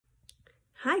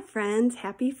Hi friends,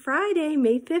 happy Friday,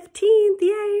 May 15th,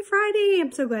 yay, Friday.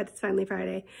 I'm so glad it's finally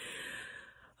Friday.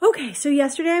 Okay, so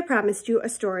yesterday I promised you a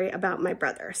story about my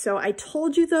brother. So I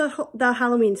told you the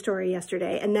Halloween story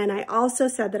yesterday, and then I also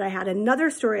said that I had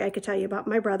another story I could tell you about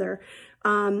my brother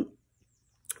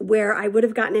where I would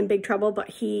have gotten in big trouble, but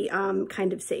he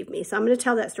kind of saved me. So I'm going to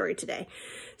tell that story today.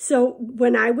 So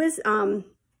when I was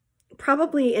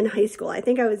probably in high school, I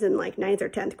think I was in like 9th or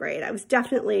 10th grade, I was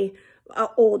definitely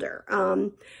older.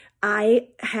 I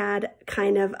had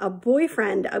kind of a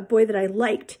boyfriend, a boy that I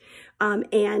liked,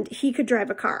 and he could drive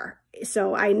a car.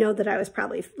 So I know that I was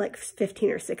probably like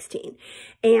 15 or 16.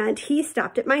 And he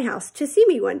stopped at my house to see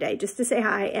me one day just to say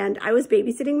hi. And I was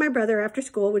babysitting my brother after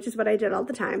school, which is what I did all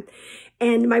the time.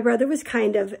 And my brother was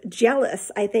kind of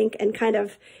jealous, I think, and kind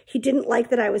of, he didn't like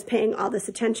that I was paying all this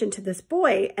attention to this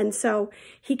boy. And so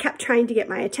he kept trying to get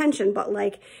my attention, but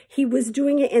like he was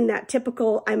doing it in that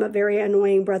typical, I'm a very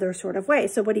annoying brother sort of way.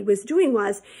 So what he was doing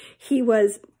was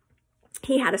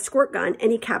he had a squirt gun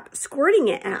and he kept squirting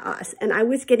it at us, and I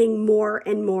was getting more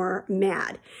and more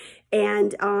mad.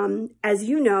 And as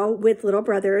you know, with little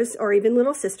brothers or even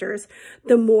little sisters,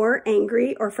 the more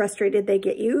angry or frustrated they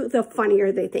get you, the funnier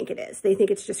they think it is. They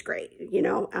think it's just great, you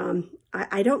know.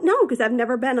 I don't know, because I've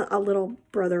never been a little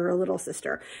brother or a little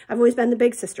sister. I've always been the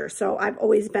big sister, so I've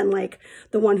always been like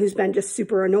the one who's been just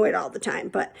super annoyed all the time.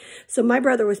 But so my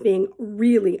brother was being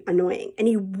really annoying, and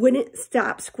he wouldn't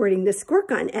stop squirting the squirt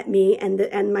gun at me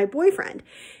and my boyfriend.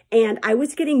 And I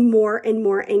was getting more and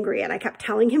more angry, and I kept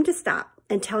telling him to stop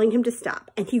and telling him to stop,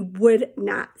 and he would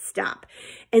not stop.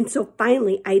 And so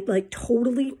finally I like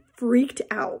totally freaked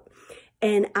out.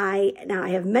 And now I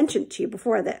have mentioned to you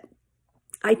before that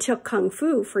I took Kung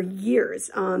Fu for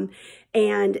years.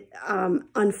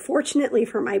 Unfortunately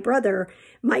for my brother,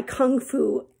 my Kung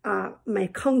Fu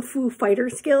fighter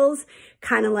skills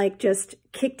kind of like just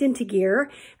kicked into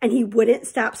gear, and he wouldn't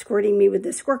stop squirting me with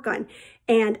the squirt gun.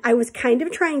 And I was kind of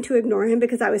trying to ignore him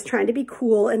because I was trying to be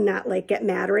cool and not like get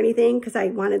mad or anything, because I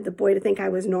wanted the boy to think I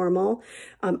was normal.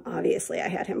 Obviously I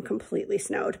had him completely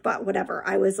snowed, but whatever.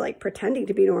 I was like pretending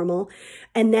to be normal.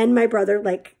 And then my brother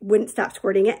like wouldn't stop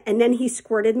squirting it. And then he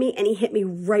squirted me and he hit me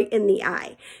right in the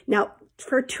eye. Now,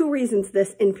 for two reasons,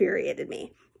 this infuriated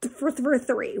me. For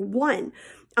three. One,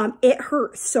 it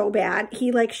hurt so bad.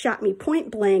 He like shot me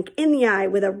point blank in the eye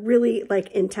with a really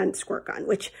like intense squirt gun,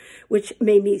 which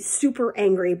made me super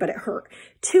angry, but it hurt.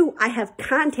 Two, I have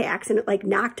contacts, and it like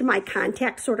knocked my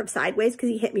contacts sort of sideways because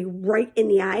he hit me right in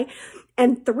the eye.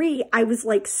 And three, I was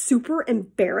like super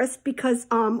embarrassed because,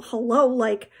 hello,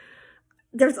 like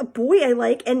there's a boy I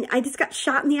like, and I just got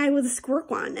shot in the eye with a squirt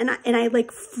gun, and I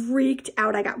like freaked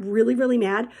out. I got really, really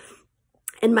mad.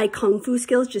 And my Kung Fu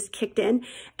skills just kicked in,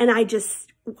 and I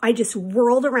just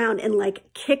whirled around and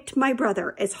like kicked my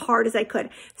brother as hard as I could.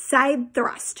 Side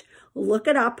thrust. Look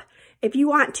it up if you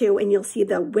want to, and you'll see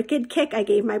the wicked kick I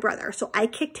gave my brother. So I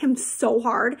kicked him so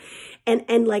hard,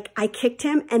 and like I kicked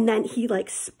him, and then he like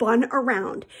spun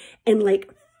around and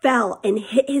like fell and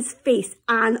hit his face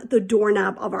on the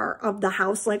doorknob of the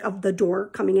house, like of the door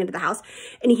coming into the house.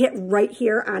 And he hit right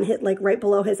here on hit like right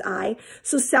below his eye.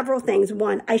 So several things.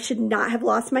 One, I should not have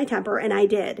lost my temper, and I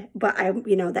did, but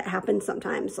you know, that happens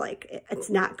sometimes. Like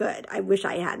it's not good. I wish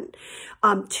I hadn't.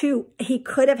 Two, he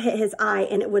could have hit his eye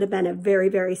and it would have been a very,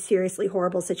 very seriously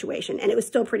horrible situation. And it was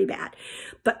still pretty bad.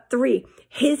 But three,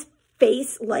 his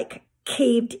face like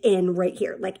caved in right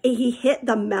here. Like he hit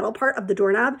the metal part of the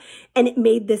doorknob and it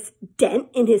made this dent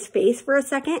in his face for a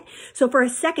second. So for a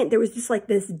second, there was just like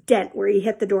this dent where he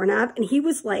hit the doorknob, and he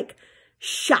was like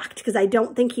shocked because I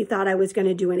don't think he thought I was going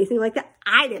to do anything like that.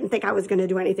 I didn't think I was going to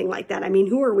do anything like that. I mean,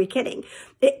 who are we kidding?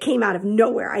 It came out of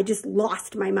nowhere. I just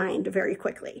lost my mind very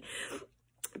quickly.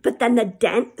 But then the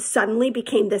dent suddenly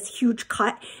became this huge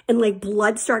cut, and like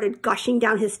blood started gushing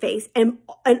down his face. And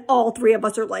all three of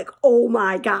us are like, oh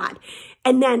my God.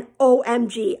 And then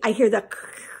OMG, I hear the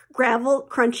gravel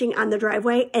crunching on the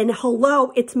driveway, and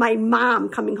hello, it's my mom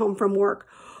coming home from work.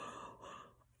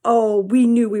 Oh, we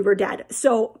knew we were dead.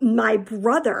 So my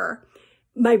brother,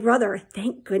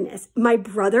 thank goodness, my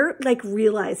brother like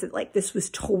realized that like this was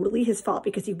totally his fault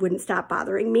because he wouldn't stop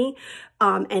bothering me.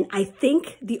 And I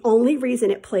think the only reason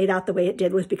it played out the way it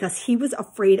did was because he was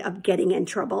afraid of getting in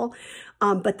trouble.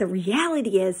 But the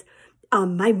reality is,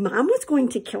 my mom was going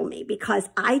to kill me because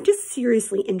I just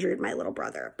seriously injured my little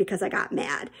brother because I got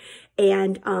mad.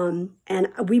 And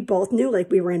we both knew like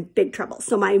we were in big trouble.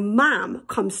 So my mom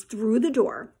comes through the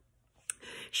door.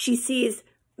 She sees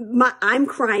I'm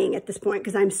crying at this point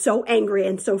because I'm so angry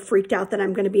and so freaked out that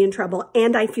I'm going to be in trouble.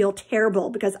 And I feel terrible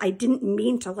because I didn't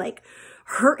mean to like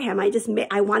hurt him.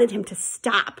 I wanted him to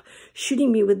stop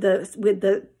shooting me with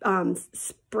the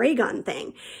spray gun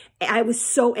thing. I was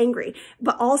so angry,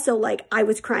 but also like I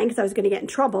was crying because I was going to get in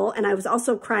trouble. And I was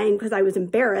also crying because I was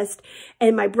embarrassed,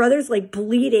 and my brother's like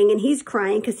bleeding and he's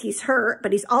crying because he's hurt,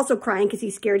 but he's also crying because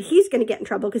he's scared he's going to get in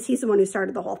trouble because he's the one who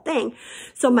started the whole thing.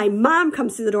 So my mom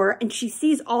comes through the door and she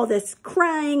sees all this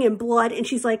crying and blood, and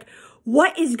she's like,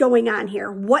 what is going on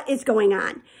here? What is going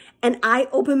on? And I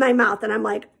open my mouth and I'm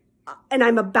like, and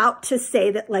I'm about to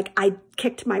say that like I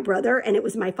kicked my brother and it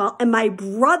was my fault. And my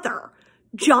brother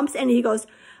jumps and he goes,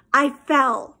 I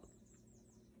fell.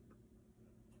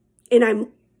 And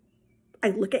I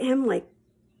look at him like,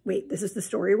 wait, this is the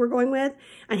story we're going with?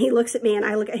 And he looks at me and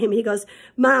I look at him and he goes,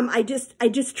 Mom, I just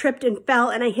tripped and fell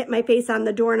and I hit my face on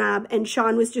the doorknob and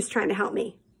Sean was just trying to help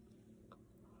me.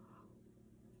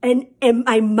 And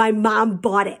my mom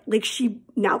bought it. Like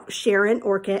now Sharon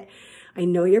Orchid, I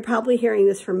know you're probably hearing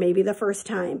this for maybe the first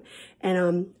time.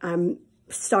 And I'm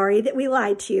sorry that we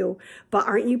lied to you, but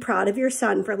aren't you proud of your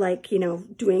son for like, you know,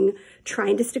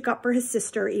 trying to stick up for his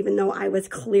sister, even though I was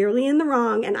clearly in the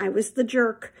wrong and I was the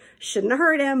jerk. Shouldn't have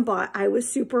hurt him, but I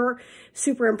was super,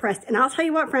 super impressed. And I'll tell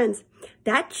you what, friends,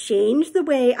 that changed the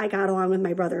way I got along with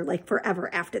my brother, like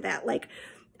forever after that. Like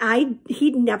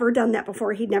he'd never done that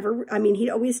before. He'd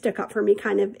always stuck up for me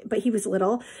kind of, but he was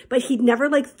little, but he'd never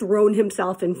like thrown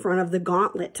himself in front of the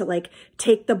gauntlet to like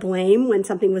take the blame when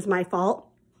something was my fault.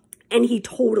 And he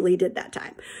totally did that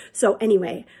time. So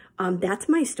anyway, that's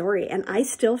my story. And I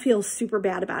still feel super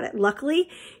bad about it. Luckily,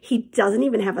 he doesn't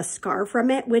even have a scar from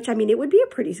it, which, I mean, it would be a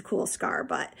pretty cool scar,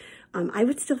 but I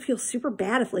would still feel super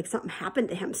bad if like something happened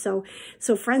to him. So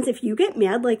friends, if you get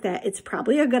mad like that, it's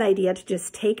probably a good idea to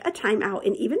just take a time out.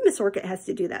 And even Miss Orchid has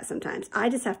to do that sometimes. I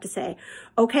just have to say,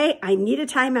 okay, I need a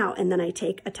time out. And then I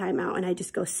take a time out and I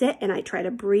just go sit and I try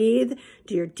to breathe,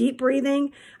 do your deep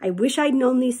breathing. I wish I'd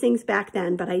known these things back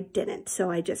then, but I didn't. So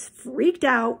I just freaked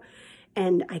out.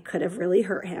 And I could have really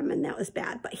hurt him, and that was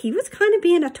bad. But he was kind of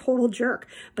being a total jerk,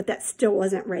 but that still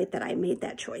wasn't right that I made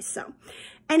that choice. So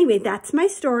anyway, that's my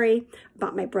story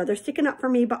about my brother sticking up for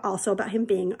me, but also about him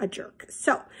being a jerk.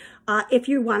 So if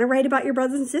you want to write about your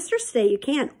brothers and sisters today, you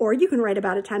can. Or you can write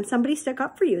about a time somebody stuck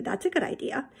up for you. That's a good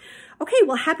idea. Okay,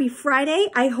 well, happy Friday.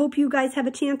 I hope you guys have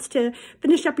a chance to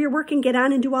finish up your work and get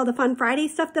on and do all the fun Friday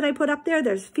stuff that I put up there.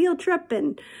 There's a field trip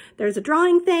and there's a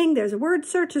drawing thing. There's a word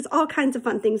search. There's all kinds of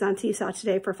fun things on Seesaw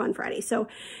today for Fun Friday. So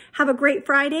have a great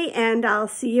Friday, and I'll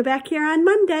see you back here on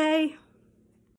Monday.